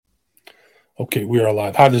Okay, we are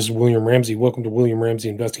live. Hi, this is William Ramsey. Welcome to William Ramsey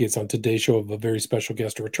Investigates. On today's show, of a very special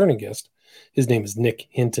guest, a returning guest. His name is Nick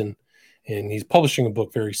Hinton, and he's publishing a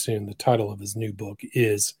book very soon. The title of his new book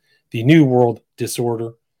is The New World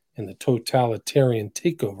Disorder and the Totalitarian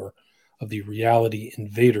Takeover of the Reality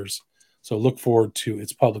Invaders. So look forward to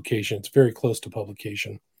its publication. It's very close to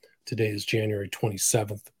publication. Today is January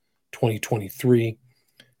 27th, 2023.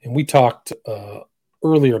 And we talked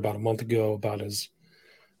earlier, about a month ago, about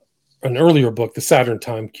an earlier book, the Saturn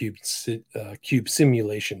Time Cube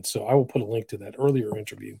Simulation. So I will put a link to that earlier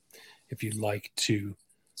interview if you'd like to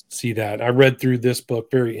see that. I read through this book,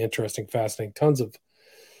 very interesting, fascinating, tons of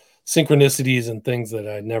synchronicities and things that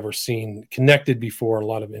I'd never seen connected before, a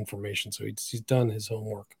lot of information. So he's done his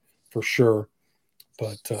homework for sure,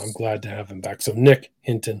 but I'm glad to have him back. So Nick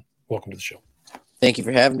Hinton, welcome to the show. Thank you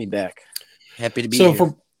for having me back. Happy to be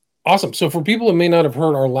here. Awesome. So for people that may not have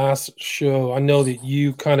heard our last show, I know that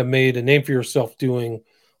you kind of made a name for yourself doing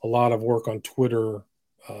a lot of work on Twitter,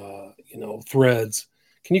 threads.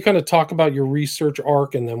 Can you kind of talk about your research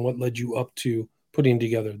arc and then what led you up to putting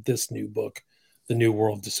together this new book, The New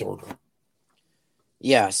World Disorder?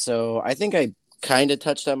 Yeah, so I think I kind of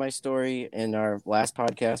touched on my story in our last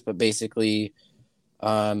podcast, but basically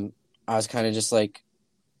I was kind of just like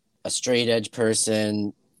a straight edge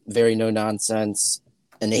person, very no nonsense,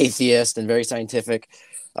 an atheist and very scientific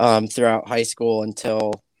throughout high school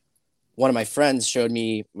until one of my friends showed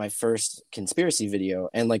me my first conspiracy video.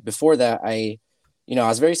 And like before that, I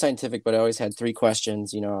was very scientific, but I always had three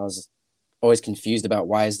questions. I was always confused about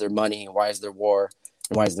why is there money, why is there war,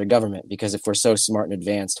 and why is there government? Because if we're so smart and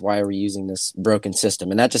advanced, why are we using this broken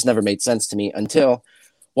system? And that just never made sense to me until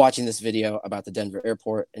watching this video about the Denver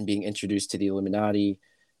airport and being introduced to the Illuminati.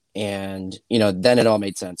 And, then it all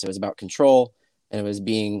made sense. It was about control. And it was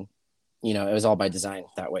being, it was all by design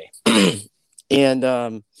that way. And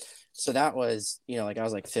so that was, I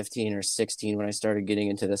was like 15 or 16 when I started getting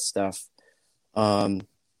into this stuff. And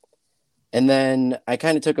then I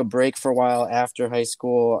kind of took a break for a while after high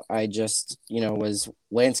school. I just, was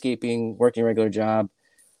landscaping, working a regular job.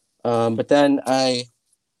 But then I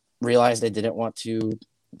realized I didn't want to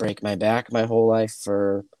break my back my whole life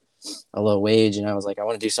for a low wage. And I was like, I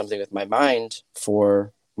want to do something with my mind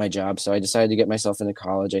for my job. So I decided to get myself into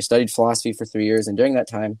college. I studied philosophy for 3 years. And during that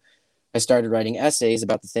time, I started writing essays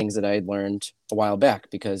about the things that I had learned a while back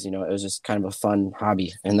because, it was just kind of a fun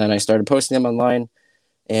hobby. And then I started posting them online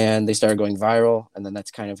and they started going viral. And then that's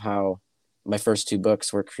kind of how my first two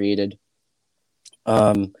books were created.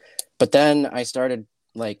 But then I started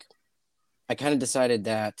I kind of decided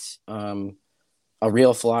that a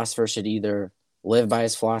real philosopher should either live by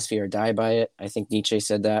his philosophy or die by it. I think Nietzsche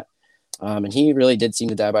said that. And he really did seem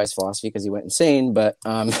to die by his philosophy because he went insane. But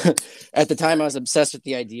at the time, I was obsessed with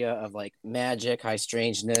the idea of like magic, high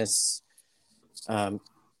strangeness,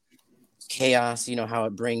 chaos, how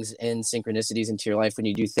it brings in synchronicities into your life when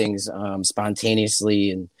you do things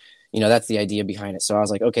spontaneously. And, that's the idea behind it. So I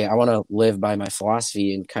was like, okay, I want to live by my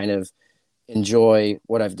philosophy and kind of enjoy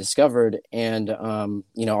what I've discovered. And, all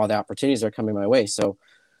the opportunities are coming my way. So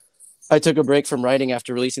I took a break from writing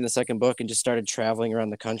after releasing the second book and just started traveling around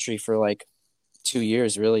the country for like 2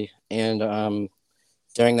 years, really. And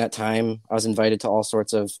during that time, I was invited to all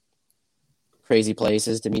sorts of crazy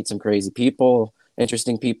places to meet some crazy people,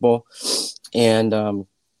 interesting people. And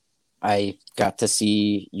I got to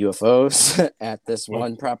see UFOs at this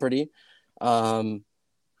one property. I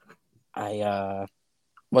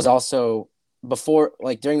was also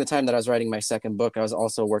during the time that I was writing my second book, I was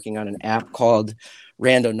also working on an app called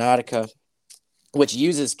Randonautica, which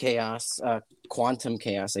uses chaos, quantum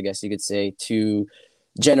chaos, I guess you could say, to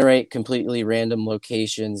generate completely random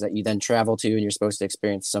locations that you then travel to, and you're supposed to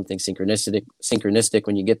experience something synchronistic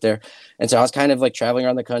when you get there. And so I was kind of like traveling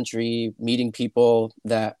around the country, meeting people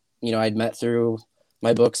that, I'd met through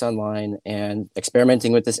my books online and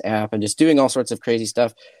experimenting with this app and just doing all sorts of crazy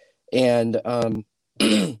stuff. And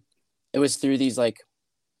it was through these like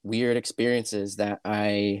weird experiences that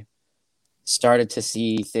I started to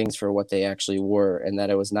see things for what they actually were, and that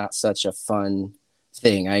it was not such a fun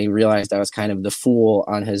thing. I realized I was kind of the fool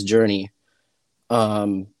on his journey.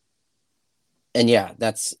 And yeah,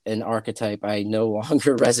 that's an archetype I no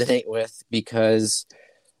longer resonate with because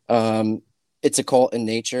it's a cult in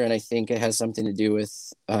nature, and I think it has something to do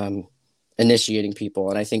with initiating people.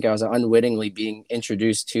 And I think I was unwittingly being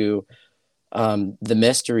introduced to the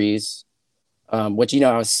mysteries, which,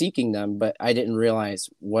 I was seeking them, but I didn't realize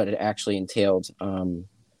what it actually entailed.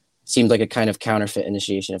 Seemed like a kind of counterfeit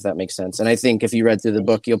initiation, if that makes sense. And I think if you read through the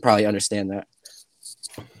book, you'll probably understand that.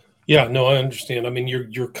 Yeah, no, I understand. I mean,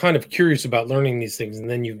 you're kind of curious about learning these things, and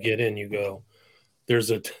then you get in, you go,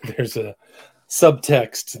 there's a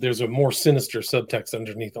subtext. There's a more sinister subtext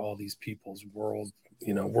underneath all these people's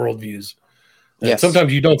worldviews. And Yes.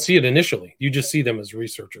 sometimes you don't see it initially. You just see them as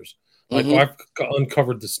researchers. Like Mhm. I've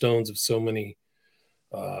uncovered the stones of so many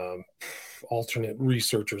alternate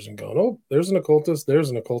researchers and gone, oh, there's an occultist. There's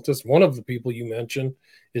an occultist. One of the people you mentioned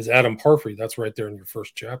is Adam Parfrey. That's right there in your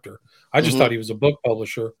first chapter. I just Mhm. thought he was a book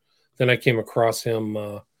publisher. Then I came across him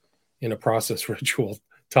in a process ritual,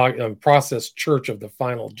 process church of the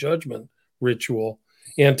final judgment ritual,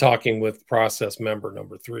 and talking with process member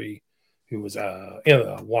number 3, who was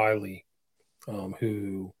Anna Wiley,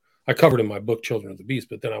 who I covered in my book Children of the Beast.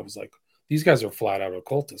 But then I was like, these guys are flat out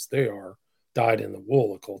occultists. They are dyed in the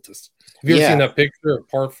wool occultists. Have you ever seen that picture of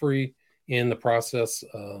Parfrey in the process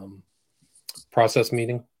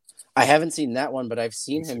meeting? I haven't seen that one, but I've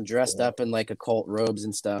seen him dressed up in like occult robes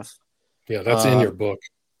and stuff. Yeah, that's in your book.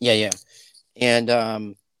 Yeah. And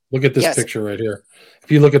look at this picture right here.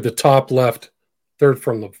 If you look at the top left, third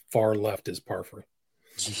from the far left is Parfrey.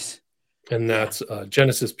 Jeez. And that's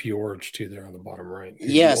Genesis P-Orge too there on the bottom right.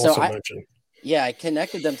 Yeah, so I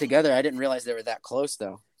connected them together. I didn't realize they were that close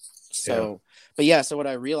though. So, but yeah, so what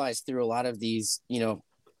I realized through a lot of these,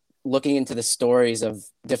 looking into the stories of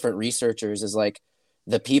different researchers is like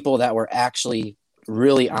the people that were actually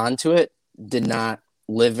really onto it did not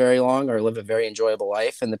live very long or live a very enjoyable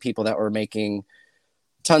life. And the people that were making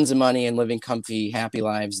tons of money and living comfy, happy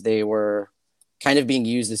lives, they were kind of being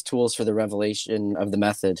used as tools for the revelation of the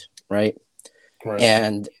method. Right.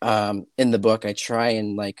 And in the book, I try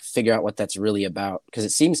and like figure out what that's really about, because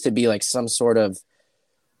it seems to be like some sort of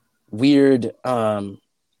weird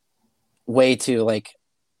way to like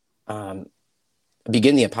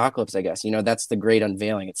begin the apocalypse, I guess. That's the great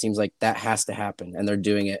unveiling. It seems like that has to happen, and they're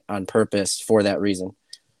doing it on purpose for that reason.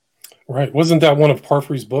 Right. Wasn't that one of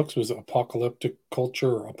Parfrey's books? Was it Apocalyptic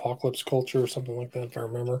Culture or Apocalypse Culture or something like that, if I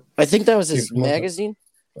remember? I think that was his magazine.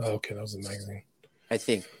 Oh, okay, that was a magazine. I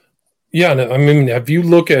think. Yeah, I mean, if you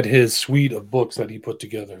look at his suite of books that he put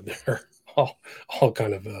together, they're all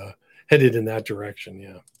kind of headed in that direction.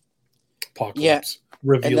 Yeah. Apocalypse.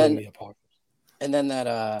 Revealing the apocalypse. And then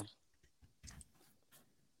that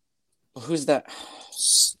who's that?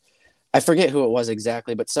 I forget who it was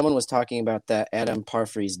exactly, but someone was talking about that Adam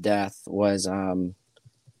Parfrey's death was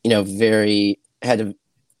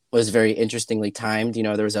was very interestingly timed.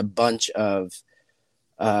 There was a bunch of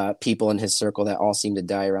people in his circle that all seemed to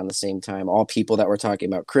die around the same time. All people that were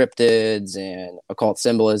talking about cryptids and occult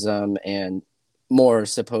symbolism and more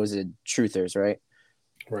supposed truthers, right?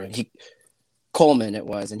 Right. Coleman it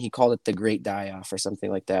was, and he called it the Great Die-Off or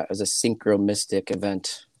something like that. It was a synchromistic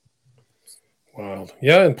event. Wow.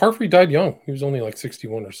 Yeah, and Parfrey died young. He was only like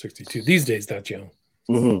 61 or 62. These days, that's young.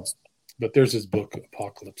 Mm-hmm. But there's his book,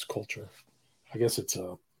 Apocalypse Culture. I guess it's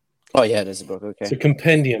a... Oh, yeah, it is a book. Okay. It's a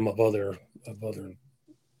compendium of other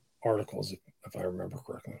articles, if I remember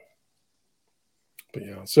correctly. But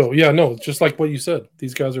yeah, so yeah, no, just like what you said,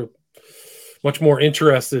 these guys are much more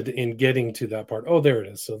interested in getting to that part. Oh, there it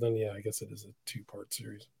is. So then, yeah, I guess it is a 2-part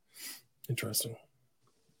series. Interesting.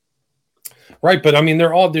 Right, but I mean,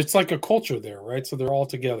 it's like a culture there, right? So they're all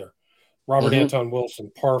together. Robert Anton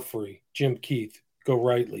Wilson, Parfrey, Jim Keith, Go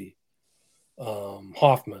Rightly,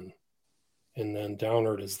 Hoffman, and then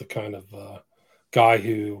Downard is the kind of guy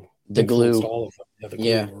who the glue, all of them, the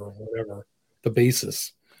glue or whatever, the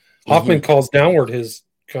basis. Hoffman calls Downward his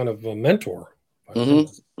kind of a mentor. And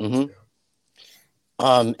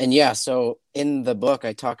so in the book,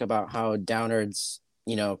 I talk about how Downard's,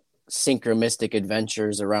 synchromistic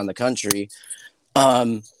adventures around the country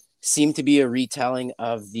seem to be a retelling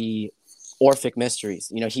of the Orphic mysteries.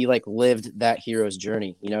 He like lived that hero's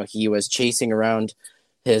journey. He was chasing around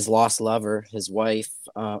his lost lover, his wife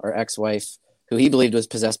or ex-wife, who he believed was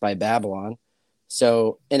possessed by Babylon.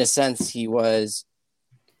 So in a sense, he was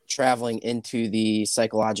traveling into the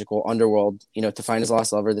psychological underworld, to find his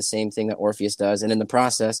lost lover, the same thing that Orpheus does. And in the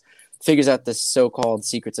process, figures out the so-called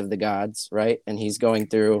secrets of the gods, right? And he's going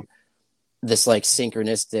through this like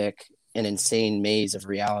synchronistic and insane maze of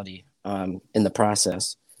reality in the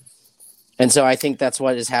process. And so I think that's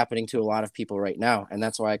what is happening to a lot of people right now. And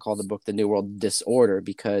that's why I call the book The New World Disorder,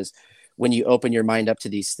 because when you open your mind up to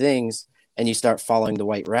these things and you start following the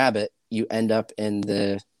white rabbit, you end up in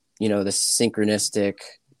the synchronistic,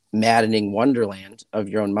 maddening wonderland of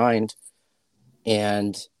your own mind.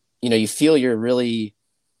 And, you feel you're really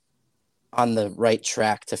on the right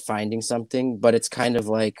track to finding something, but it's kind of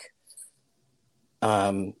like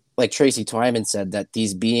Tracy Twyman said, that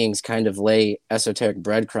these beings kind of lay esoteric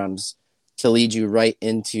breadcrumbs to lead you right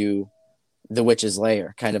into the witch's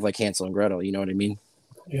lair, kind of like Hansel and Gretel. You know what I mean?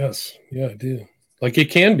 Yes. Yeah, I do. Like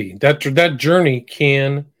it can be that journey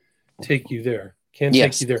can take you there. Can take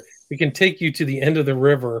Yes. you there. It can take you to the end of the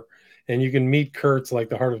river, and you can meet Kurtz like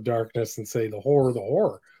the Heart of Darkness and say the horror, the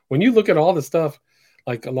horror. When you look at all the stuff,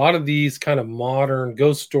 like a lot of these kind of modern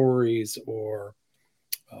ghost stories or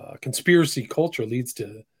conspiracy culture leads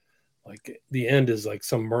to like the end is like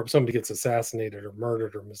somebody gets assassinated or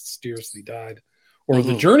murdered or mysteriously died, or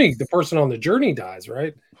the journey, the person on the journey dies,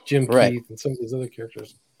 right? Jim Right. Keith and some of these other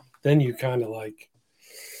characters. Then you kind of like,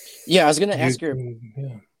 Yeah, I was gonna ask your.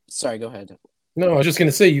 yeah. Sorry, go ahead. No, I was just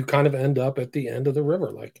gonna say you kind of end up at the end of the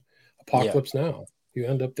river, like Yeah. Apocalypse Now. You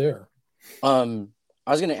end up there. I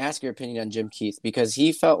was gonna ask your opinion on Jim Keith because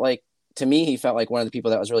he felt like, to me, he felt like one of the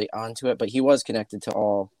people that was really onto it, but he was connected to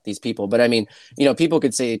all these people. But I mean, people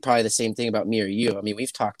could say probably the same thing about me or you. I mean,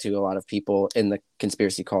 we've talked to a lot of people in the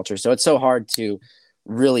conspiracy culture, so it's so hard to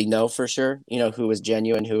really know for sure, who is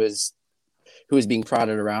genuine, who is being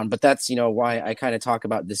prodded around. But that's, why I kind of talk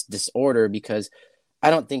about this disorder, because I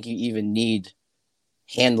don't think you even need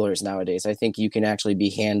handlers nowadays. I think you can actually be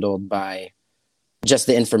handled by just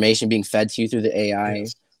the information being fed to you through the AI,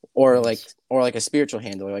 Yes. or Yes. like a spiritual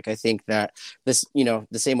handler. Like I think that this, the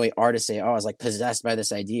same way artists say, "Oh, I was like possessed by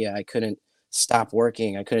this idea. I couldn't stop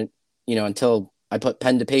working. I couldn't, until I put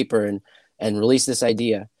pen to paper and release this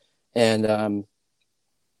idea." And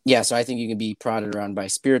yeah, so I think you can be prodded around by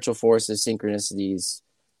spiritual forces, synchronicities,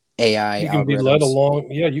 AI You can be led algorithms.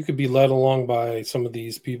 along. Yeah, you could be led along by some of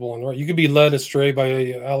these people, and you could be led astray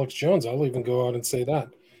by Alex Jones. I'll even go out and say that,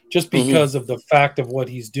 just Mm-hmm. because of the fact of what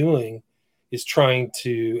he's doing, is trying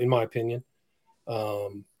to, in my opinion,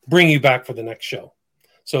 bring you back for the next show.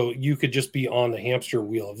 So you could just be on the hamster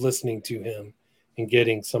wheel of listening to him and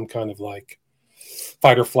getting some kind of like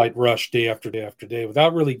fight or flight rush day after day after day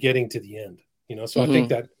without really getting to the end. So I think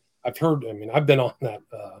Mm-hmm. that I've been on that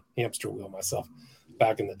hamster wheel myself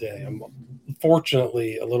back in the day. I'm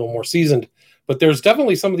fortunately a little more seasoned, but there's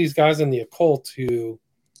definitely some of these guys in the occult who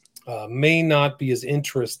may not be as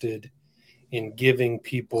interested in giving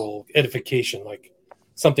people edification, like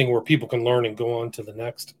something where people can learn and go on to the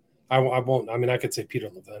next. I won't. I mean, I could say Peter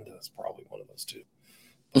Levenda is probably one of those two,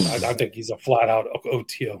 but I think he's a flat out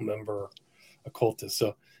OTO member, occultist.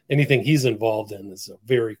 So anything he's involved in is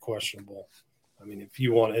very questionable. I mean, if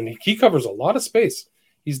you want, and he covers a lot of space.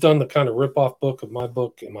 He's done the kind of rip-off book of my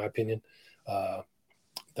book, in my opinion.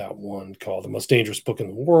 That one called The Most Dangerous Book in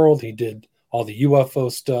the World. He did all the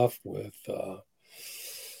UFO stuff with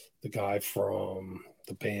the guy from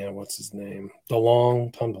the band. What's his name?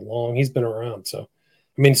 Tom DeLonge. He's been around. So,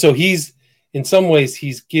 I mean, so he's, in some ways,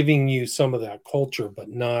 he's giving you some of that culture, but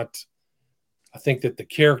not, I think that the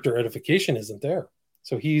character edification isn't there.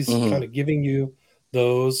 So he's kind of giving you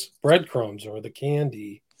those breadcrumbs or the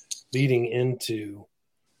candy leading into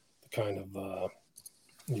the kind of,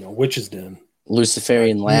 witch's den.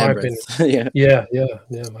 Luciferian In my opinion. labyrinth. Yeah.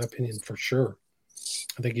 My opinion for sure.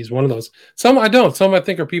 I think he's one of those. Some I don't. Some I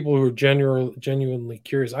think are people who are genuinely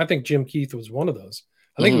curious. I think Jim Keith was one of those.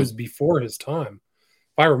 I think it was before his time.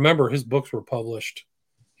 If I remember, his books were published.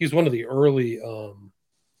 He was one of the early. What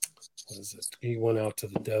is it? He went out to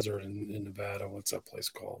the desert in Nevada. What's that place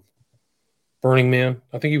called? Burning Man.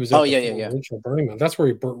 I think he was at the original Burning Man. That's where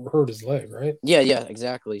he hurt his leg, right? Yeah,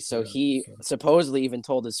 exactly. So he supposedly even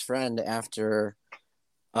told his friend after,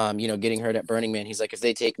 getting hurt at Burning Man, he's like, if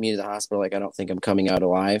they take me to the hospital, like, I don't think I'm coming out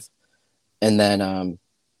alive. And then,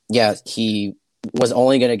 he was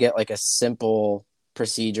only going to get like a simple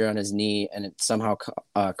procedure on his knee, and it somehow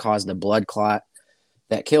caused a blood clot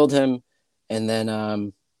that killed him. And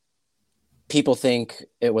then people think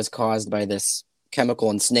it was caused by this chemical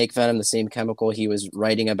in snake venom, the same chemical he was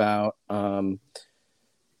writing about in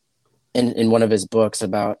one of his books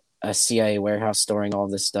about a CIA warehouse storing all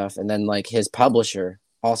this stuff. And then like his publisher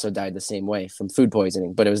also died the same way from food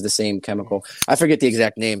poisoning, but it was the same chemical. I forget the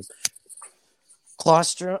exact name.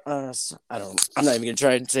 Claustrum. I'm not even gonna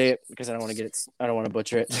try and say it because I don't want to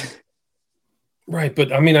butcher it. Right,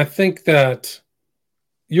 but I mean, I think that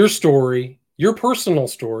your story, your personal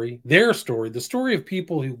story, their story, the story of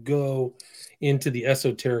people who go into the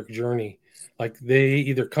esoteric journey, like they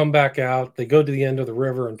either come back out, they go to the end of the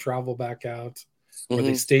river and travel back out, or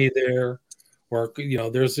they stay there, or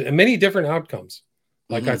there's many different outcomes.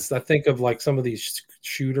 Like I think of like some of these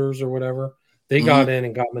shooters or whatever, they got in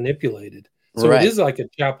and got manipulated. So it is like a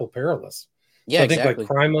chapel perilous. Yeah, so I think exactly.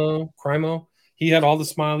 like Crimo, he had all the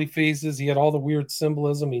smiley faces, he had all the weird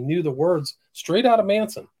symbolism, he knew the words straight out of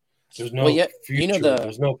Manson. There's no future,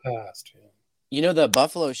 there's no past. The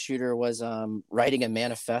Buffalo shooter was writing a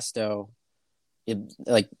manifesto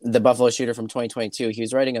like the Buffalo shooter from 2022, he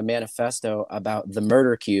was writing a manifesto about the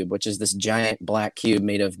murder cube, which is this giant black cube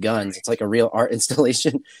made of guns. It's like a real art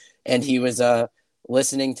installation. And he was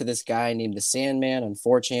listening to this guy named the Sandman on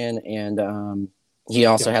 4chan, and he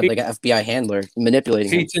also had like an FBI handler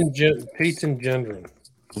manipulating him. Peyton Gendron.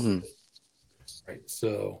 Mm-hmm. Right.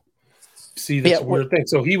 So see, that's a weird thing.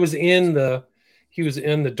 So he was in the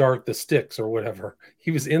the sticks or whatever.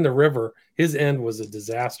 He was in the river. His end was a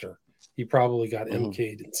disaster. He probably got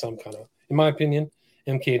MK'd in some kind of, in my opinion,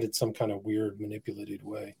 MK'd in some kind of weird manipulated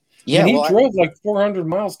way. Yeah, he drove like 400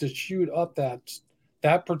 miles to shoot up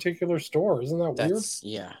that particular store. Isn't that weird?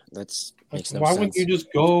 Yeah, that's makes no sense. Why wouldn't you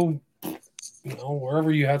just go,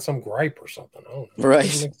 wherever you had some gripe or something? I don't know.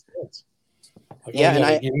 Right. Like,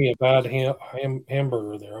 and give me a bad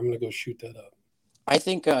hamburger there. I'm going to go shoot that up. I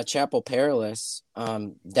think Chapel Perilous,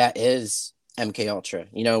 that is MK Ultra.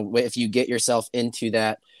 If you get yourself into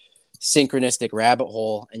that synchronistic rabbit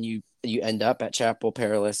hole and you end up at Chapel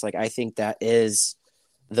Perilous, like I think that is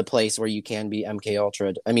the place where you can be MK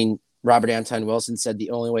Ultra. I mean, Robert Anton Wilson said the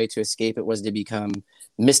only way to escape it was to become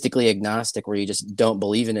mystically agnostic, where you just don't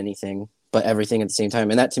believe in anything but everything at the same time.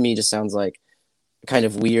 And that to me just sounds like a kind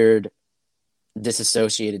of weird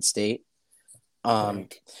disassociated state. Right.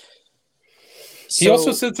 He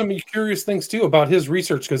also said some curious things too about his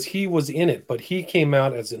research, because he was in it, but he came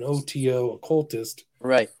out as an OTO occultist.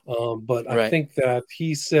 Right. But I think that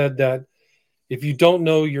he said that if you don't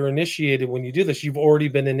know you're initiated when you do this, you've already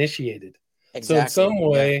been initiated. Exactly. So in some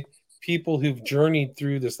way, people who've journeyed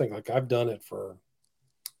through this thing, like I've done it for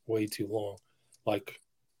way too long, like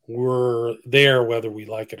we're there whether we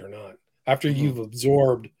like it or not. After you've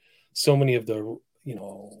absorbed so many of the,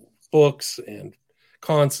 books and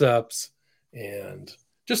concepts and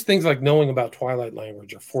just things like knowing about Twilight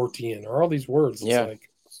language or Fortean or all these words. It's like,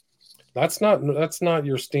 that's not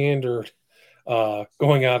your standard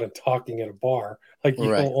going out and talking at a bar. Like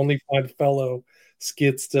you'll only find fellow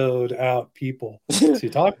skid-stowed out people to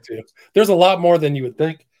talk to. There's a lot more than you would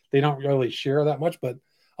think. They don't really share that much, but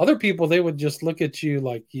other people, they would just look at you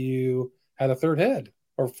like you had a third head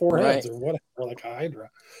or four heads or whatever, like a hydra.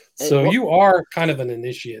 So you are kind of an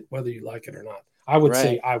initiate, whether you like it or not. I would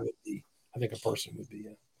say I would be. I think a person would be.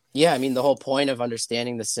 Yeah, I mean, the whole point of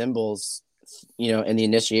understanding the symbols, in the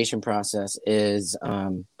initiation process is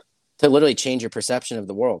to literally change your perception of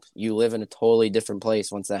the world. You live in a totally different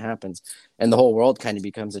place once that happens. And the whole world kind of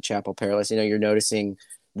becomes a Chapel Perilous. You're noticing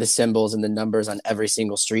the symbols and the numbers on every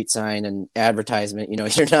single street sign and advertisement.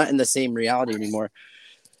 You're not in the same reality anymore.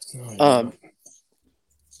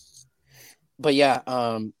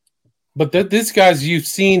 But these guys you've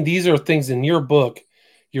seen, these are things in your book.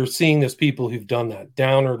 You're seeing there's people who've done that.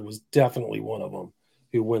 Downard was definitely one of them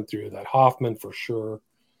who went through that. Hoffman for sure.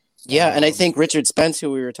 Yeah, and I think Richard Spence,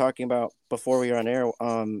 who we were talking about before we were on air,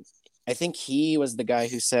 I think he was the guy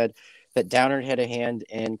who said that Downard had a hand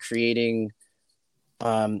in creating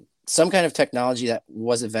some kind of technology that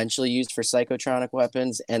was eventually used for psychotronic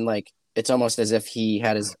weapons, and like it's almost as if he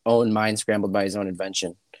had his own mind scrambled by his own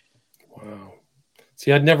invention. Wow.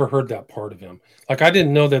 See, I'd never heard that part of him. Like, I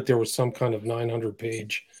didn't know that there was some kind of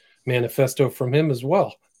 900-page manifesto from him as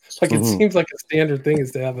well. Like, it seems like a standard thing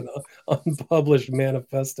is to have an unpublished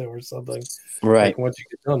manifesto or something. Right. Like, once you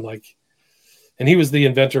get done, and he was the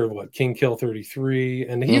inventor of King Kill 33.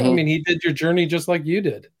 And he did your journey just like you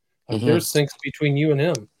did. Like, there's things between you and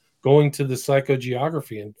him going to the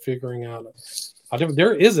psychogeography and figuring out.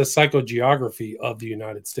 There is a psychogeography of the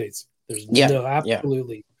United States. There's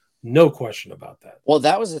absolutely no question about that. Well,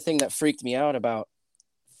 that was the thing that freaked me out about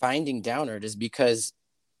finding Downard, is because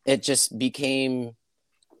it just became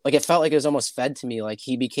like, it felt like it was almost fed to me. Like,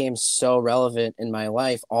 he became so relevant in my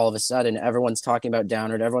life all of a sudden. Everyone's talking about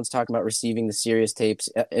Downard. Everyone's talking about receiving the Sirius tapes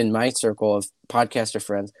in my circle of podcaster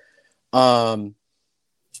friends. And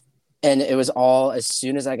it was all as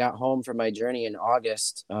soon as I got home from my journey in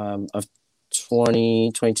August of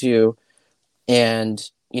 2022.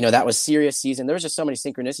 And that was Sirius season. There was just so many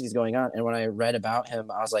synchronicities going on. And when I read about him,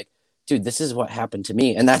 I was like, dude, this is what happened to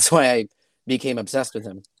me. And that's why I became obsessed with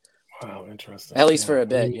him. Wow, interesting. At least for a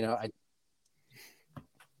bit,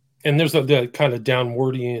 And there's the kind of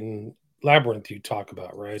Downwardian labyrinth you talk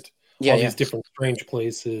about, right? Yeah, all these different strange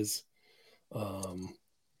places.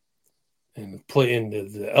 And play into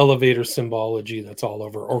the elevator symbology that's all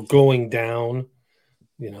over, or going down.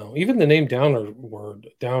 Even the name Downard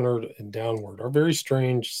and Downward are very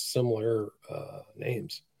strange, similar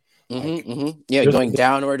names. Yeah, going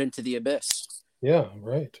downward into the abyss. Yeah,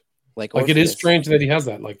 right. Like it is strange that he has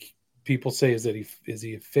that. Like, people say, is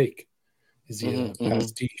he a fake? Is he a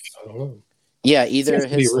pastiche? I don't know. Yeah, either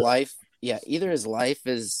his life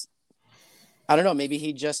is. I don't know. Maybe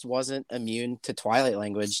he just wasn't immune to Twilight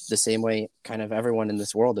language the same way kind of everyone in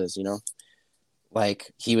this world is,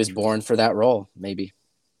 Like he was born for that role, maybe.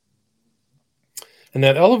 And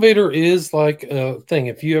that elevator is like a thing.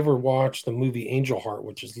 If you ever watch the movie Angel Heart,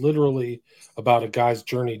 which is literally about a guy's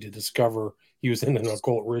journey to discover he was in an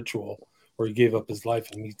occult ritual where he gave up his life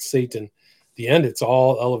and meets Satan, the end, it's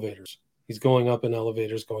all elevators. He's going up in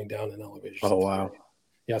elevators, going down in elevators. Oh, wow.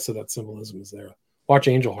 Yeah, so that symbolism is there. Watch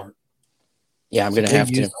Angel Heart. Yeah, I'm going to have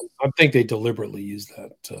to. I think they deliberately used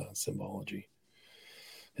that symbology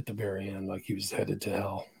at the very end, like he was headed to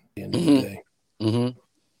hell at the end of the day.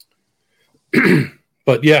 Mm-hmm.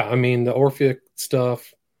 But yeah, I mean, the Orphic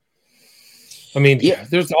stuff. I mean, yeah,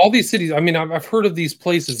 there's all these cities. I mean, I've heard of these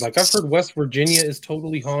places. Like I've heard West Virginia is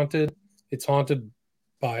totally haunted. It's haunted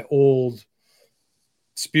by old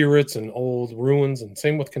spirits and old ruins, and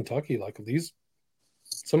same with Kentucky. Like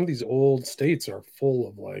some of these old states are full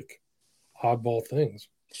of like oddball things.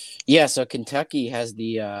 Yeah, so Kentucky has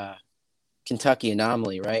the Kentucky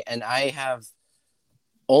anomaly, right? And I have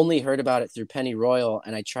only heard about it through Penny Royal,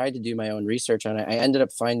 and I tried to do my own research on it. I ended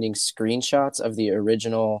up finding screenshots of the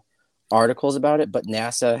original articles about it, but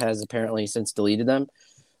NASA has apparently since deleted them.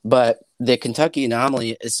 But the Kentucky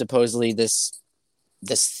anomaly is supposedly this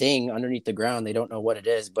thing underneath the ground. They don't know what it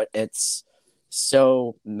is, but it's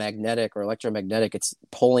so magnetic or electromagnetic. It's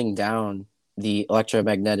pulling down the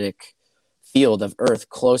electromagnetic field of Earth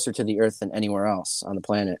closer to the Earth than anywhere else on the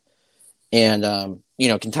planet. And,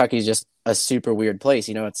 Kentucky is just a super weird place.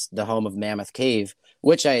 It's the home of Mammoth Cave,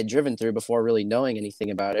 which I had driven through before really knowing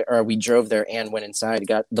anything about it. Or we drove there and went inside,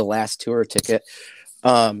 got the last tour ticket.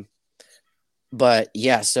 But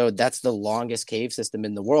yeah, so that's the longest cave system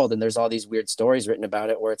in the world. And there's all these weird stories written about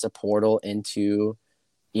it where it's a portal into,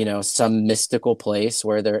 some mystical place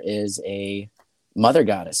where there is a mother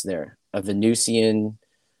goddess there, a Venusian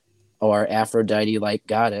or Aphrodite-like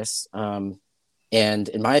goddess. And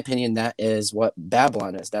in my opinion, that is what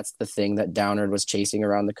Babylon is. That's the thing that Downard was chasing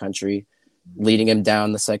around the country, leading him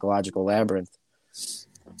down the psychological labyrinth.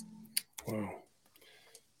 Wow.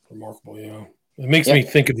 Remarkable, yeah. It makes me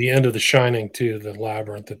think of the end of The Shining, too, the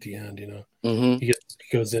labyrinth at the end, Mm-hmm. He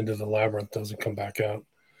goes into the labyrinth, doesn't come back out.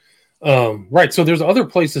 Right, so there's other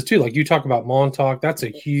places, too. Like you talk about Montauk. That's a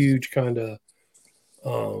huge kind of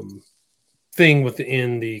thing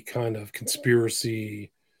within the kind of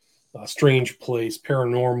conspiracy strange place,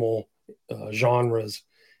 paranormal genres.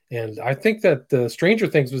 And I think that Stranger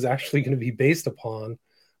Things was actually going to be based upon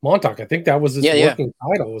Montauk. I think that was his working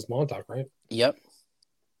title was Montauk, right? Yep.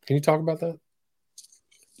 Can you talk about that?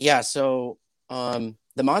 Yeah, so the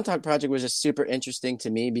Montauk Project was just super interesting to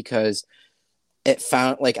me because it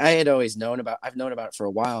found, like, I've known about it for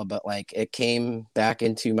a while, but like it came back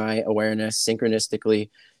into my awareness synchronistically,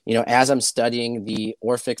 as I'm studying the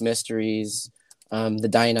Orphic mysteries, the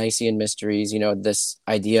Dionysian mysteries, this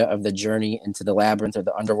idea of the journey into the labyrinth or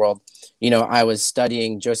the underworld. I was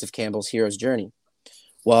studying Joseph Campbell's Hero's Journey.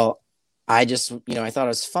 Well, I just, I thought it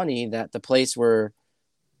was funny that the place where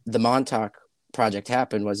the Montauk Project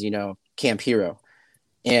happened was, Camp Hero.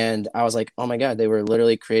 And I was like, oh my God, they were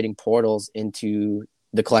literally creating portals into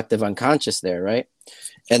the collective unconscious there, right?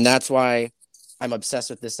 And that's why I'm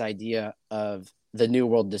obsessed with this idea of the New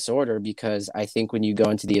World Disorder, because I think when you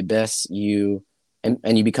go into the abyss,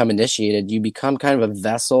 and you become initiated, you become kind of a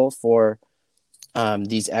vessel for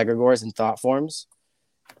these egregores and thought forms.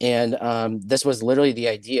 And this was literally the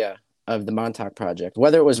idea of the Montauk Project.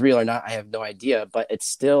 Whether it was real or not, I have no idea, but it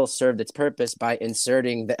still served its purpose by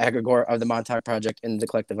inserting the egregore of the Montauk Project in the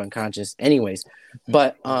collective unconscious anyways.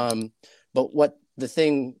 But what the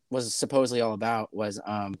thing was supposedly all about was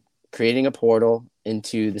creating a portal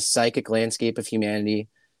into the psychic landscape of humanity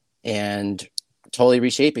and totally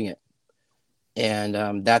reshaping it. And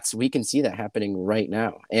we can see that happening right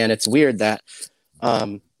now. And it's weird that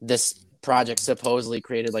this project supposedly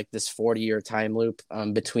created like this 40-year time loop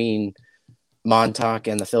between Montauk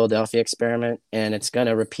and the Philadelphia experiment, and it's going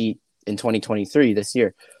to repeat in 2023 this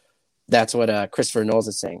year. That's what Christopher Knowles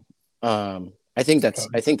is saying. I think that's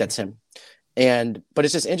him. But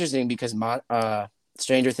it's just interesting because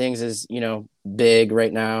Stranger Things is big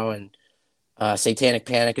right now, and Satanic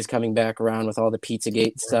Panic is coming back around with all the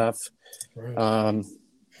Pizzagate stuff. Right.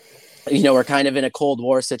 We're kind of in a Cold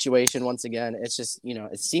War situation once again. It's just,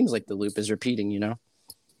 it seems like the loop is repeating, And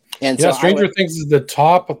yeah, so Stranger Things is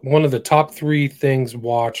one of the top 3 things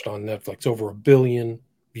watched on Netflix, over 1 billion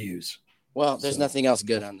views. Well, there's nothing else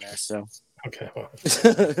good on there, so. Okay. Well.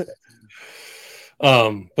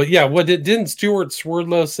 But yeah, didn't Stuart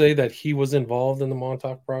Swerdlow say that he was involved in the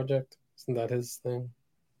Montauk Project? Isn't that his thing?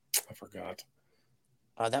 I forgot.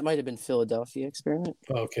 That might have been Philadelphia experiment.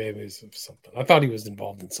 Okay, it was something. I thought he was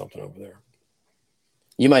involved in something over there.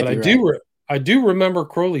 You might But be right. I do remember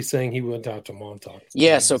Crowley saying he went out to Montauk.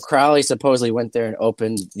 Yeah, so Crowley supposedly went there and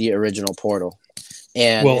opened the original portal.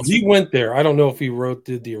 And well, he went there. I don't know if he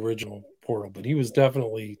did the original portal, but he was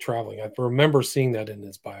definitely traveling. I remember seeing that in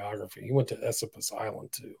his biography. He went to Esopus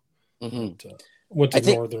Island too. Mm-hmm. Went to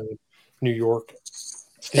northern New York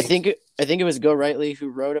State. I think it was Go Rightly who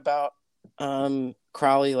wrote about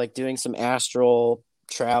Crowley like doing some astral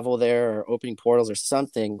travel there or opening portals or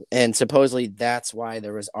something, and supposedly that's why it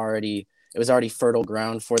was already fertile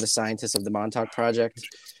ground for the scientists of the Montauk Project.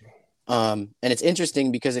 And it's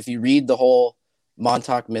interesting because if you read the whole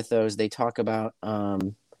Montauk mythos, they talk about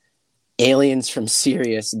aliens from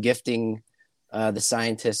Sirius gifting the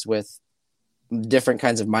scientists with different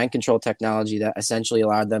kinds of mind control technology that essentially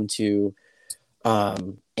allowed them to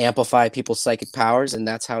amplify people's psychic powers, and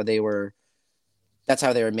that's how they were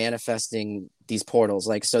manifesting these portals.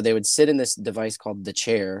 Like, so they would sit in this device called the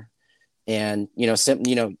chair, and you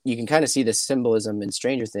can kind of see this symbolism in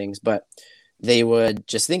Stranger Things, but they would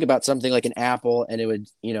just think about something like an apple and it would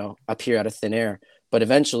appear out of thin air. But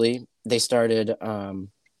eventually they started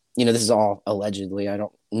this is all allegedly, I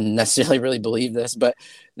don't necessarily really believe this, but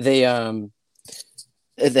they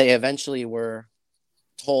eventually were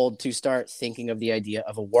told to start thinking of the idea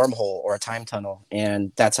of a wormhole or a time tunnel,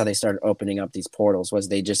 and that's how they started opening up these portals. Was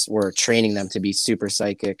they just were training them to be super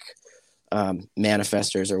psychic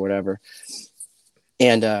manifestors or whatever.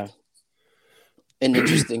 And an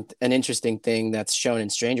interesting thing that's shown in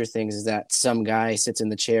Stranger Things is that some guy sits in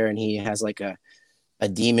the chair and he has like a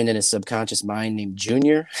demon in his subconscious mind named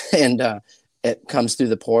Junior, and it comes through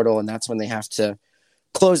the portal, and that's when they have to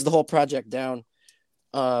close the whole project down.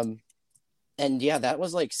 And yeah, that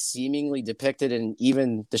was like seemingly depicted in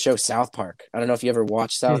even the show South Park. I don't know if you ever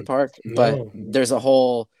watched South Park, but there's a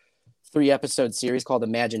whole 3-episode series called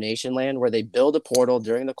Imagination Land where they build a portal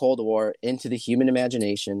during the Cold War into the human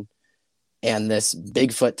imagination. And this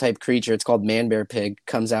Bigfoot type creature, it's called Man Bear Pig,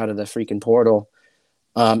 comes out of the freaking portal.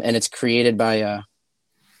 And it's created by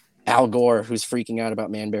Al Gore, who's freaking out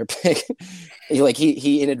about Man Bear Pig.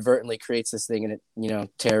 he inadvertently creates this thing, and it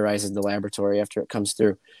terrorizes the laboratory after it comes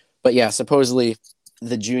through. But yeah, supposedly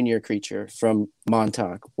the Junior creature from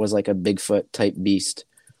Montauk was like a Bigfoot type beast.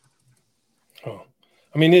 Oh,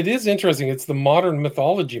 I mean, it is interesting. It's the modern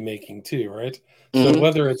mythology making too, right? Mm-hmm. So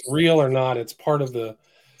whether it's real or not, it's part of the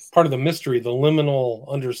mystery, the liminal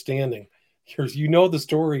understanding. The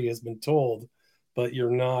story has been told, but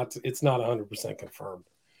it's not 100% confirmed.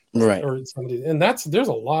 Right. Or somebody, and there's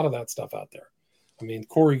a lot of that stuff out there. I mean,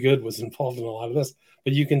 Corey Goode was involved in a lot of this,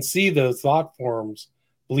 but you can see those thought forms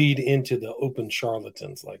bleed into the open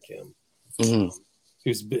charlatans like him,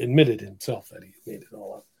 who's admitted himself that he made it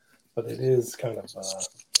all up. But it is kind of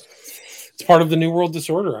it's part of the New World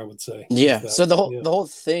disorder, I would say. Yeah. So the whole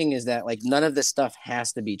thing is that like none of this stuff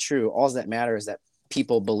has to be true. All that matters is that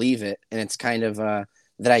people believe it, and it's kind of that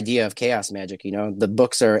idea of chaos magic. The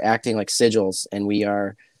books are acting like sigils, and we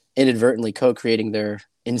are inadvertently co-creating their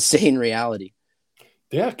insane reality.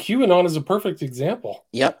 Yeah, QAnon is a perfect example.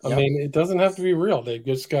 Yep. I mean, it doesn't have to be real. They've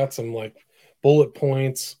just got some like bullet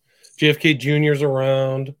points. JFK Jr.'s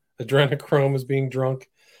around. Adrenochrome is being drunk.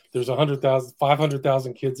 There's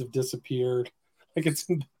 500,000 kids have disappeared. Like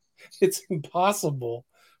it's impossible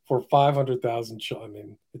for 500,000. I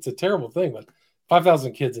mean, it's a terrible thing, but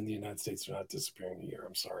 5,000 kids in the United States are not disappearing a year.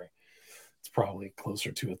 I'm sorry. It's probably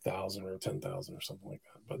closer to 1,000 or 10,000 or something like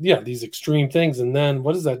that. But yeah, these extreme things. And then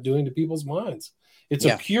what is that doing to people's minds? It's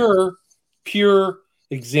a pure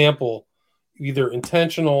example, either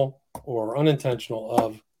intentional or unintentional,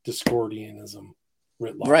 of Discordianism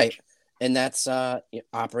writ large. Right. And that's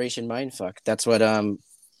Operation Mindfuck. That's what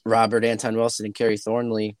Robert Anton Wilson and Kerry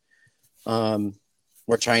Thornley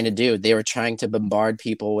were trying to do. They were trying to bombard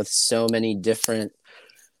people with so many different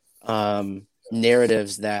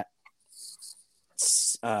narratives that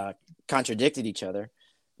contradicted each other,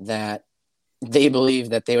 that they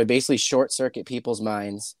believed that they would basically short circuit people's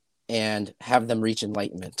minds and have them reach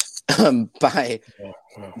enlightenment by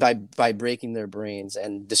breaking their brains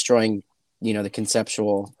and destroying, the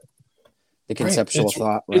conceptual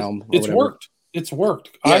thought realm. It's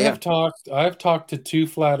worked. I have talked to 2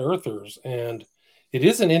 flat earthers, and it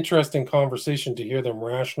is an interesting conversation to hear them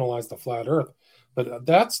rationalize the flat earth. But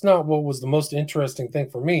that's not what was the most interesting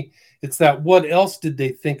thing for me. It's that what else did they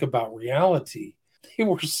think about reality?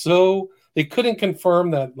 They couldn't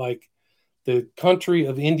confirm that like the country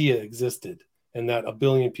of India existed and that 1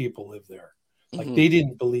 billion people live there. Like they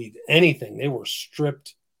didn't believe anything. They were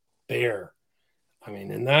stripped bare. I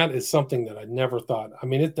mean, and that is something that I never thought. I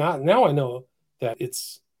mean, now I know that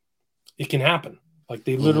it can happen. Like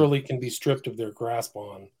they literally can be stripped of their grasp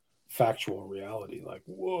on factual reality. Like,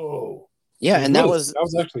 whoa. Yeah, and I was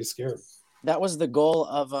actually scared. That was the goal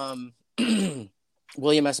of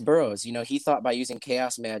William S. Burroughs. He thought by using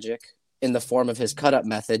chaos magic in the form of his cut up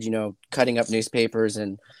method, cutting up newspapers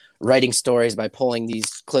and writing stories by pulling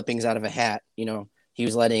these clippings out of a hat, he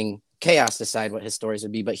was letting chaos decide what his stories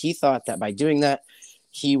would be. But he thought that by doing that,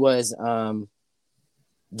 he was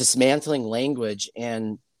dismantling language.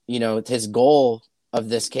 And, his goal of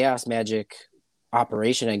this chaos magic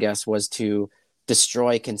operation, I guess, was to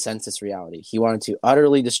destroy consensus reality. He wanted to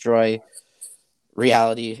utterly destroy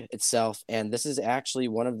reality itself. And this is actually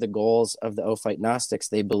one of the goals of the Ophite Gnostics.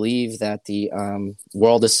 They believe that the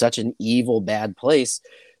world is such an evil, bad place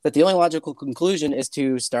that the only logical conclusion is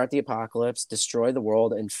to start the apocalypse, destroy the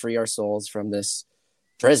world, and free our souls from this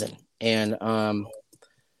prison. And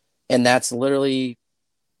that's literally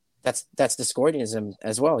that's Discordianism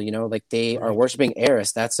as well. Like they are worshiping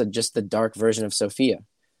Eris. That's just the dark version of Sophia.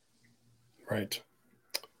 Right.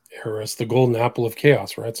 Eris, the golden apple of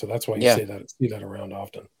chaos, right? So that's why you see that around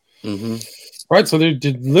often. Mm-hmm. Right. So there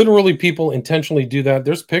did literally people intentionally do that.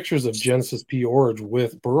 There's pictures of Genesis P. Orridge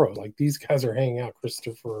with Burroughs. Like these guys are hanging out.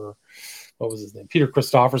 Christopher, what was his name? Peter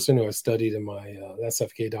Christopherson, who I studied in my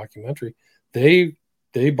SFK documentary. They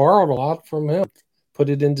borrowed a lot from him, put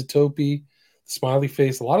it into Topi, smiley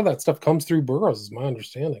face. A lot of that stuff comes through Burroughs, is my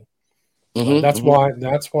understanding. Mm-hmm. That's why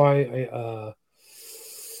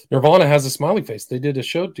Nirvana has a smiley face. They did a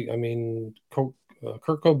show.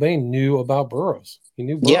 Kurt Cobain knew about Burroughs. He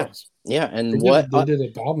knew Burroughs. Yeah. And they did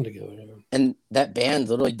an album together. Yeah. And that band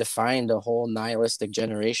literally defined a whole nihilistic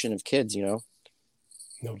generation of kids, No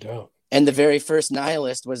doubt. And the very first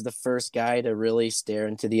nihilist was the first guy to really stare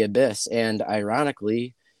into the abyss. And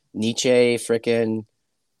ironically, Nietzsche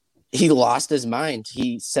he lost his mind.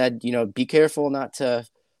 He said, be careful not to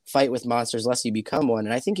fight with monsters lest you become one.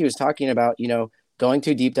 And I think he was talking about, going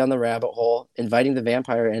too deep down the rabbit hole, inviting the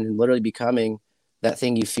vampire and literally becoming that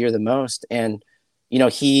thing you fear the most. And,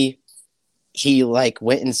 he like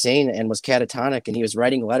went insane and was catatonic, and he was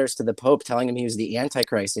writing letters to the Pope telling him he was the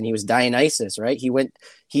Antichrist and he was Dionysus, right?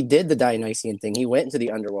 He did the Dionysian thing. He went into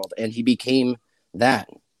the underworld and he became that.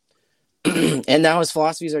 And now his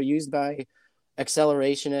philosophies are used by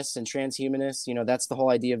accelerationists and transhumanists. That's the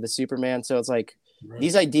whole idea of the Superman. So it's like,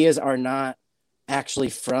 these ideas are not actually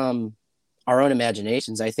from our own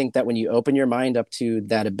imaginations. I think that when you open your mind up to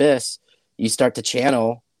that abyss, you start to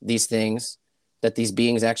channel these things that these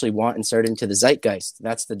beings actually want inserted into the zeitgeist.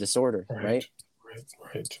 That's the disorder, right?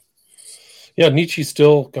 Right. Yeah, Nietzsche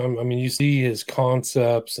still, you see his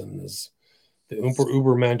concepts and the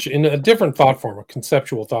Übermensch in a different thought form, a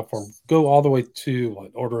conceptual thought form, go all the way to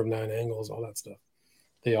Order of Nine Angles, all that stuff.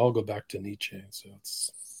 They all go back to Nietzsche. So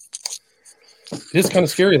it is kind of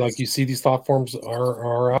scary. Like you see these thought forms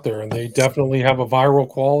are out there, and they definitely have a viral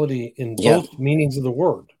quality in both meanings of the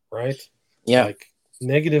word, right? Yeah. Like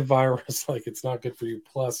negative virus, like it's not good for you.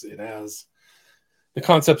 Plus it has, the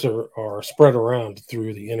concepts are spread around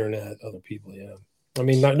through the internet, other people. Yeah.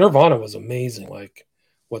 Nirvana was amazing. Like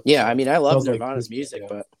I love Nirvana's music,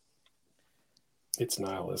 but it's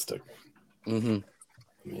nihilistic. Mm-hmm.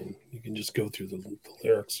 You can just go through the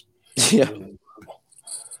lyrics. Yeah. Really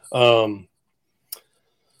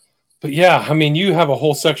But yeah, you have a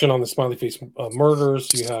whole section on the smiley face murders.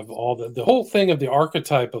 You have all the whole thing of the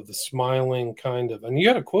archetype of the smiling kind of, and you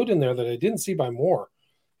had a quote in there that I didn't see by Moore,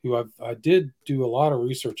 who I did do a lot of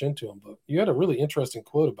research into him, but you had a really interesting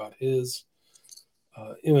quote about his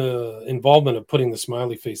involvement of putting the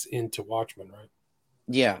smiley face into Watchmen, right?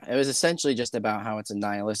 Yeah, it was essentially just about how it's a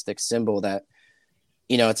nihilistic symbol that,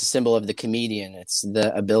 it's a symbol of the comedian. It's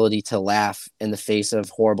the ability to laugh in the face of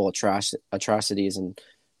horrible atrocities and,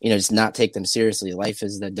 just not take them seriously. Life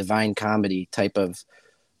is the divine comedy type of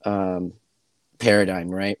paradigm,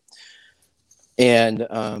 right? And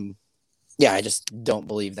I just don't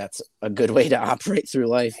believe that's a good way to operate through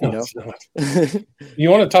life. You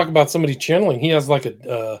want to talk about somebody channeling? He has like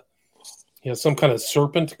some kind of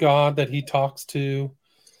serpent god that he talks to.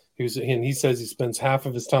 He says he spends half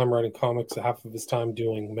of his time writing comics, half of his time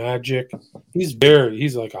doing magic. He's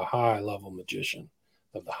like a high level magician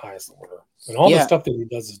of the highest order, and all the stuff that he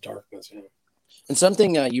does is darkness. Yeah. And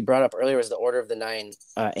something you brought up earlier was the Order of the Nine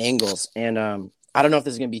Angles, and I don't know if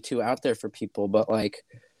this is going to be too out there for people, but like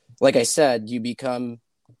I said, you become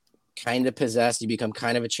kind of possessed, you become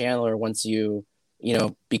kind of a channeler once you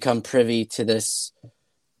become privy to this,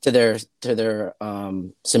 to their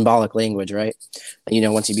symbolic language, right?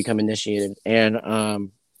 Once you become initiated,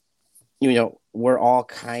 and we're all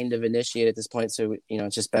kind of initiated at this point, so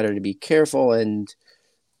it's just better to be careful and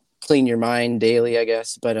clean your mind daily, I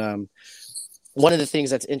guess. But one of the things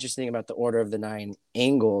that's interesting about the Order of the Nine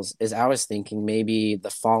Angles is I was thinking maybe the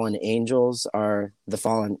fallen angels are the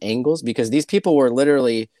fallen angels, because these people were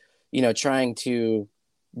literally, trying to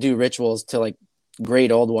do rituals to like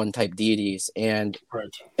great old one type deities. And Right.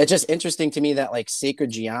 it's just interesting to me that like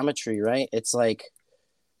sacred geometry, right? It's like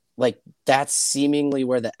that's seemingly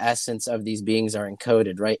where the essence of these beings are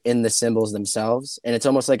encoded, right, in the symbols themselves. And it's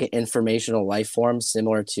almost like an informational life form,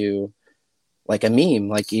 similar to like a meme,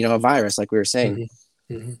 like a virus, like we were saying.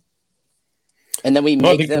 Mm-hmm. Mm-hmm. And then we No,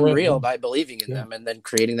 I make think you're them right. real by believing in Yeah. them, and then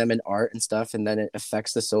creating them in art and stuff, and then it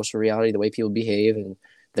affects the social reality, the way people behave and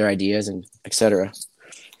their ideas, and etc.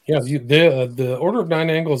 Yeah, the Order of Nine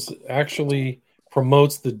Angles actually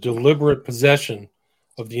promotes the deliberate possession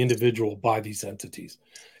of the individual by these entities.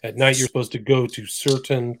 At night, you're supposed to go to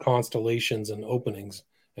certain constellations and openings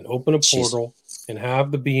and open a Jeez. portal and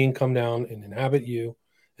have the being come down and inhabit you,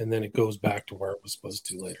 and then it goes back to where it was supposed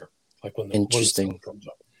to later, like when the sun Interesting. comes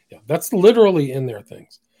up. Yeah, that's literally in their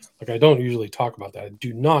things. Like I don't usually talk about that. I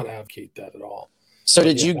do not advocate that at all. So But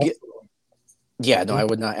did yeah, you that's get Yeah, no, hmm? I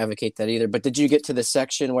would not advocate that either. But did you get to the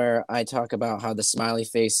section where I talk about how the smiley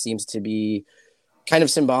face seems to be kind of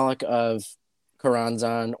symbolic of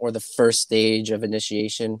Karanzan, or the first stage of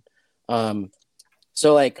initiation? Um,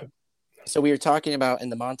 so like, so we were talking about in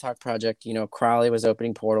the Montauk Project, Crowley was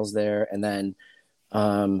opening portals there, and then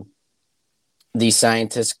um, these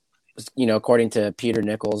scientists, according to Peter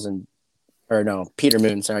Nichols or no, Peter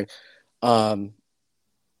Moon, sorry, um,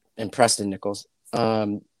 and Preston Nichols,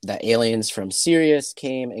 that aliens from Sirius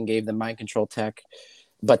came and gave them mind control tech,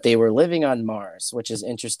 but they were living on Mars, which is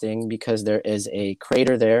interesting because there is a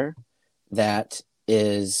crater there that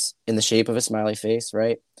is in the shape of a smiley face,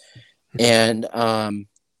 right? And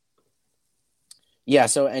yeah,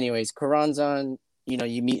 so anyways, Karanzan,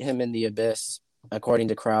 you meet him in the abyss, according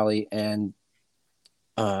to Crowley, and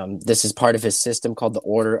this is part of his system called the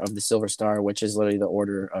Order of the Silver Star, which is literally the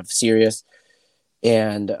Order of Sirius.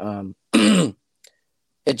 And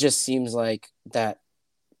it just seems like that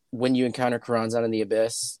when you encounter Karanzan in the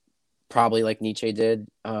abyss, probably like Nietzsche did,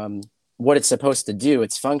 what it's supposed to do,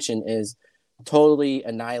 its function is totally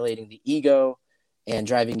annihilating the ego and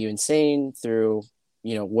driving you insane through,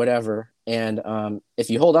 whatever. And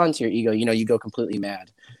if you hold on to your ego, you go completely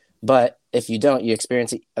mad. But if you don't, you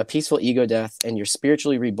experience a peaceful ego death, and you're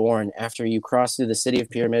spiritually reborn after you cross through the city of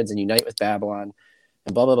pyramids and unite with Babylon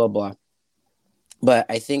and blah, blah, blah, blah. But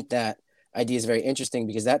I think that idea is very interesting,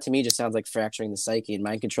 because that to me just sounds like fracturing the psyche and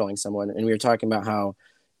mind controlling someone. And we were talking about how,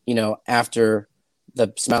 after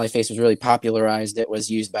the smiley face was really popularized, it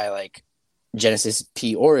was used by like Genesis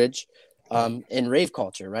P. Orridge in rave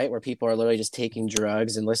culture, right? Where people are literally just taking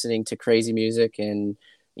drugs and listening to crazy music and,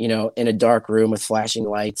 in a dark room with flashing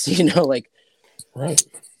lights, like. Right.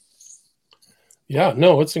 Yeah,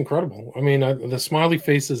 no, it's incredible. I mean, the smiley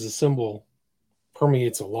face as a symbol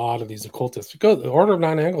permeates a lot of these occultists, because the Order of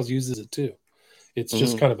Nine Angles uses it too. It's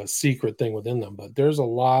just Mm-hmm. kind of a secret thing within them, but there's a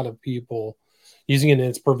lot of people using it, and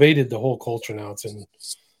it's pervaded the whole culture now.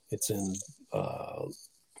 It's in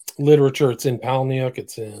literature, it's in Palniuk,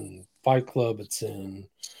 it's in Fight Club, it's in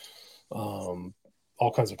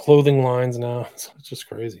all kinds of clothing lines now. It's just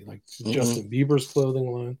crazy. Like Mm-hmm. Justin Bieber's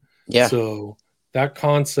clothing line. Yeah. So that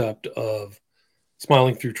concept of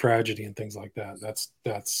smiling through tragedy and things like that,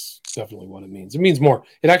 that's definitely what it means. It means more.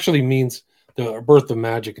 It actually means the birth of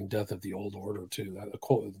magic and death of the old order too. That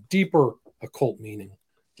occult, deeper occult meaning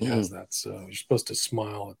has Mm-hmm. that. So you're supposed to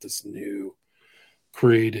smile at this new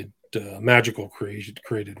created magical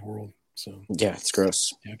created world. So Yeah, it's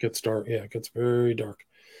gross. yeah, it gets dark. Yeah, it gets very dark.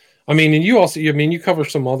 I mean, and you also, I mean, you cover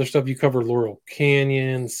some other stuff. You cover Laurel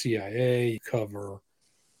Canyon, CIA. You cover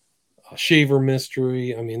Shaver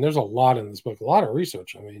Mystery. I mean, there's a lot in this book, a lot of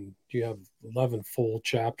research. I mean, you have 11 full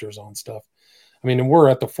chapters on stuff. I mean, and we're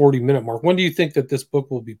at the 40-minute mark. When do you think that this book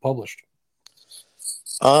will be published?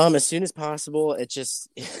 As soon as possible. It just,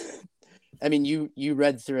 I mean, you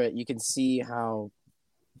read through it, you can see how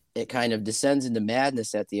it kind of descends into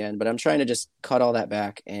madness at the end. But I'm trying to just cut all that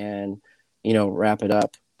back and wrap it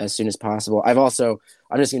up as soon as possible. I'm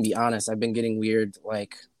just gonna be honest. I've been getting weird,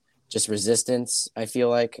 like just resistance, I feel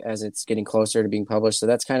like, as it's getting closer to being published. So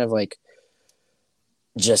that's kind of like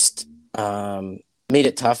just made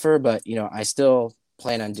it tougher. But I still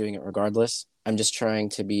plan on doing it regardless. I'm just trying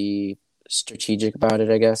to be strategic about it,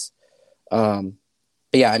 I guess. Um,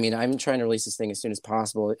 but yeah, I mean, I'm trying to release this thing as soon as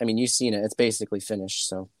possible. I mean, you've seen it; it's basically finished.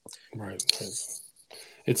 So Right.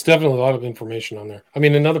 It's definitely a lot of information on there. I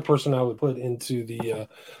mean, another person I would put into the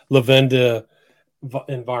Lavenda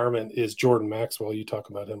environment is Jordan Maxwell. You talk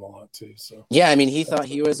about him a lot too. So Yeah, I mean, he thought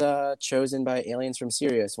he was chosen by aliens from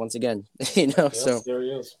Sirius once again, yeah, so. there he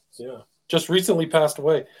is. Yeah. Just recently passed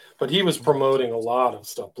away, but he was promoting a lot of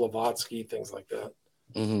stuff, Blavatsky, things like that,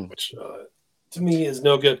 which to me is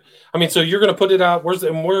no good. I mean, so you're going to put it out.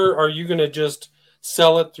 Where are you going to just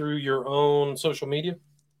sell it through your own social media?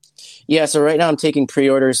 Yeah, so right now I'm taking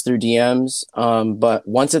pre-orders through DMs, but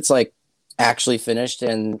once it's like actually finished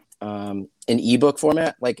in an ebook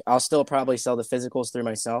format, like I'll still probably sell the physicals through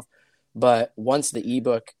myself, but once the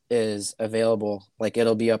ebook is available, like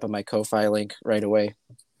it'll be up on my Ko-Fi link right away.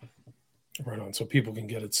 Right on, so people can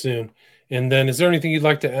get it soon. And then, is there anything you'd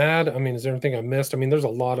like to add? I mean, is there anything I missed? I mean, there's a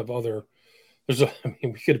lot of other. I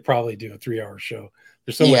mean, we could probably do a 3-hour show.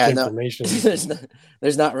 There's so much information.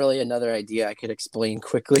 There's not really another idea I could explain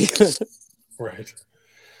quickly. Right.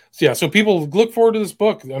 So, yeah. So people look forward to this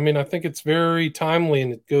book. I mean, I think it's very timely,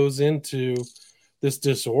 and it goes into this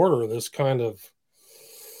disorder, this kind of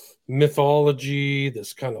mythology,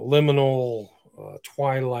 this kind of liminal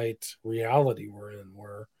twilight reality we're in,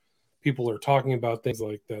 where people are talking about things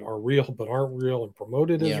like that are real but aren't real and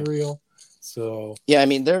promoted as real. So yeah, I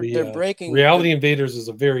mean, they're breaking. Reality invaders is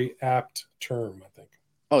a very apt term, I think.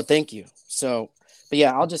 Oh, thank you. So, but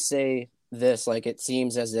yeah, I'll just say this: like, it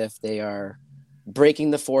seems as if they are breaking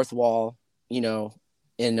the fourth wall,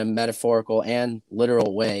 in a metaphorical and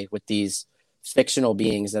literal way with these fictional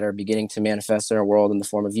beings that are beginning to manifest in our world in the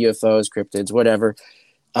form of UFOs, cryptids, whatever.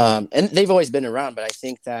 And they've always been around, but I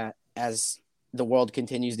think that as the world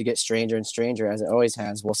continues to get stranger and stranger, as it always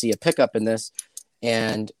has, we'll see a pickup in this,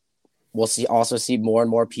 and we'll also see more and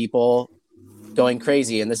more people going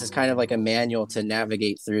crazy. And this is kind of like a manual to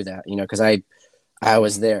navigate through that, because I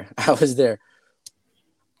was there.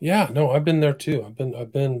 Yeah, no, I've been there too. I've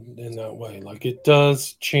been in that way. Like, it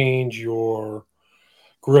does change your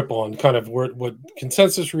grip on kind of what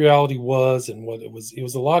consensus reality was and what it was. It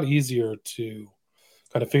was a lot easier to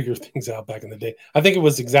kind of figure things out back in the day. I think it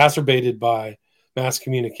was exacerbated by mass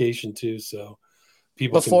communication too. So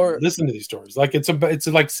people can listen to these stories. Like, it's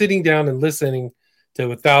like sitting down and listening to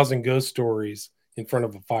 1,000 ghost stories in front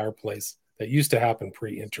of a fireplace that used to happen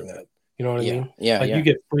pre-internet. You know what I mean? Yeah. Like, you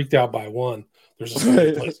get freaked out by one. There's a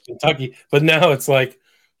place in Kentucky, but now it's like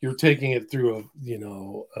you're taking it through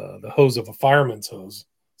the hose of a fireman's hose.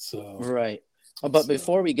 So right. But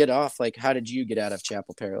before we get off, like, how did you get out of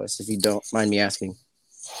Chapel Perilous, if you don't mind me asking?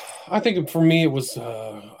 I think for me, it was,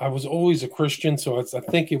 I was always a Christian. So I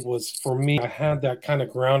think it was, for me, I had that kind of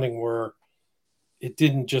grounding where it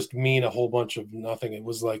didn't just mean a whole bunch of nothing. It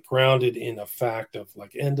was like grounded in a fact of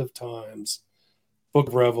like end of times, book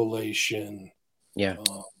of Revelation,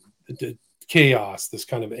 the chaos, this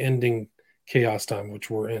kind of ending chaos time, which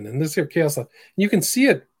we're in. And this here chaos time, you can see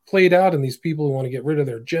it played out in these people who want to get rid of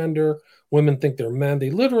their gender. Women think they're men.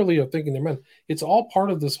 They literally are thinking they're men. It's all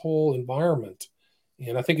part of this whole environment.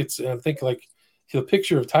 And I think like the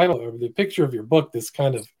picture of your book, this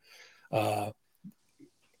kind of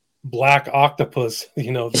black octopus,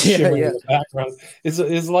 shimmering in the background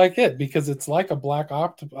is like it, because it's like a black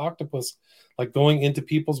octopus, like going into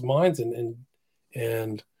people's minds and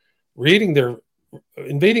invading their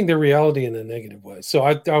reality in a negative way. So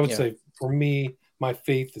I would say, for me, my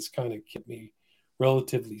faith has kind of kept me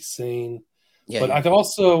relatively sane. But I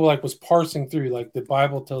also was parsing through, like, the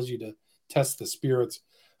Bible tells you to test the spirits.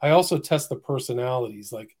 I also test the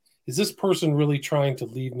personalities. Like, is this person really trying to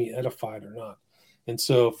leave me edified or not? And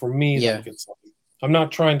so for me, I'm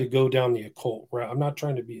not trying to go down the occult route. I'm not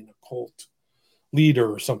trying to be an occult leader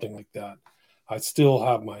or something like that. I still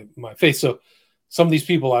have my faith. So some of these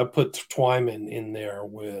people, I put Twyman in there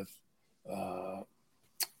with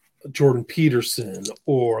Jordan Peterson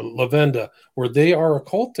or Lavenda, where they are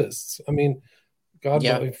occultists. I mean, God,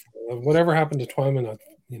 whatever happened to Twyman,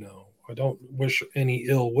 I don't wish any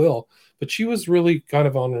ill will, but she was really kind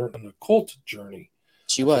of on an occult journey.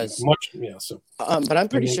 She was So, but I'm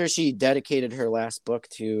pretty sure she dedicated her last book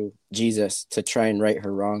to Jesus to try and right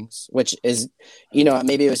her wrongs, which is,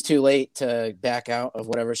 maybe it was too late to back out of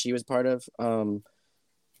whatever she was part of.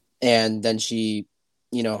 And then she,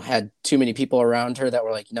 had too many people around her that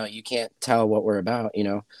were like, no, you can't tell what we're about.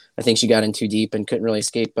 I think she got in too deep and couldn't really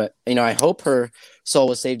escape. But, I hope her soul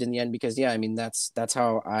was saved in the end, because, that's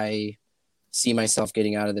how I see myself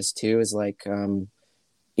getting out of this too, is like,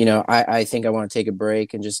 I think I want to take a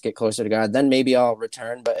break and just get closer to God. Then maybe I'll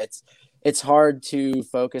return, but it's hard to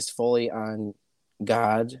focus fully on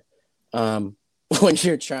God when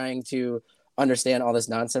you're trying to understand all this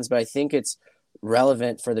nonsense. But I think it's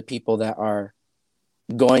relevant for the people that are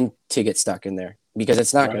going to get stuck in there, because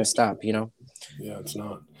it's not going to stop, Yeah, it's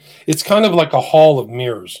not. It's kind of like a hall of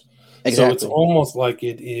mirrors. So it's Exactly. almost like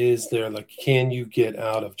it is there. Like, can you get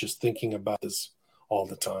out of just thinking about this all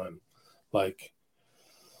the time? Like,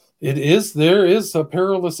 it is, there is a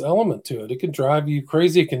perilous element to it. It can drive you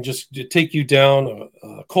crazy. It can just take you down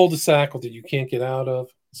a cul-de-sac that you can't get out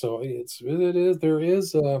of. So there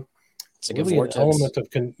is It's like a really an vortex. element of,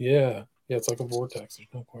 yeah, it's like a vortex. There's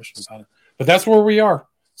no question about it. But that's where we are.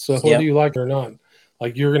 So whether Yep. you like it or not,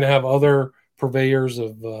 like you're going to have other purveyors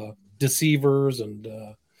of deceivers and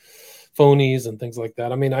phonies and things like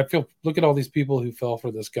that. I mean, look at all these people who fell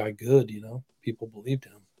for this guy. Good, people believed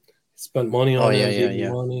him, spent money Oh on yeah, him, yeah, gave him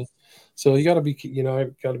yeah. money. So you got to be,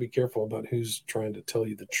 I've got to be careful about who's trying to tell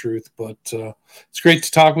you the truth. But it's great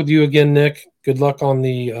to talk with you again, Nick. Good luck on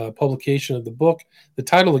the publication of the book. The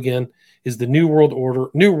title again is The New World Order,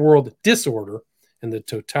 New World Disorder, and the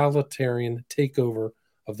Totalitarian Takeover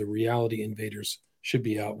of the Reality Invaders. Should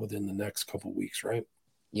be out within the next couple of weeks, right?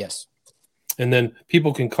 Yes. And then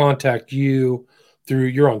people can contact you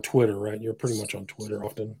you're on Twitter, right? You're pretty much on Twitter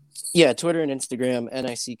often. Yeah, Twitter and Instagram,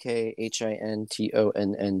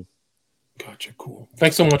 NickHintonn. Gotcha. Cool.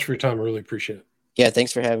 Thanks so much for your time. I really appreciate it. Yeah,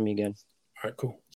 thanks for having me again. All right, cool.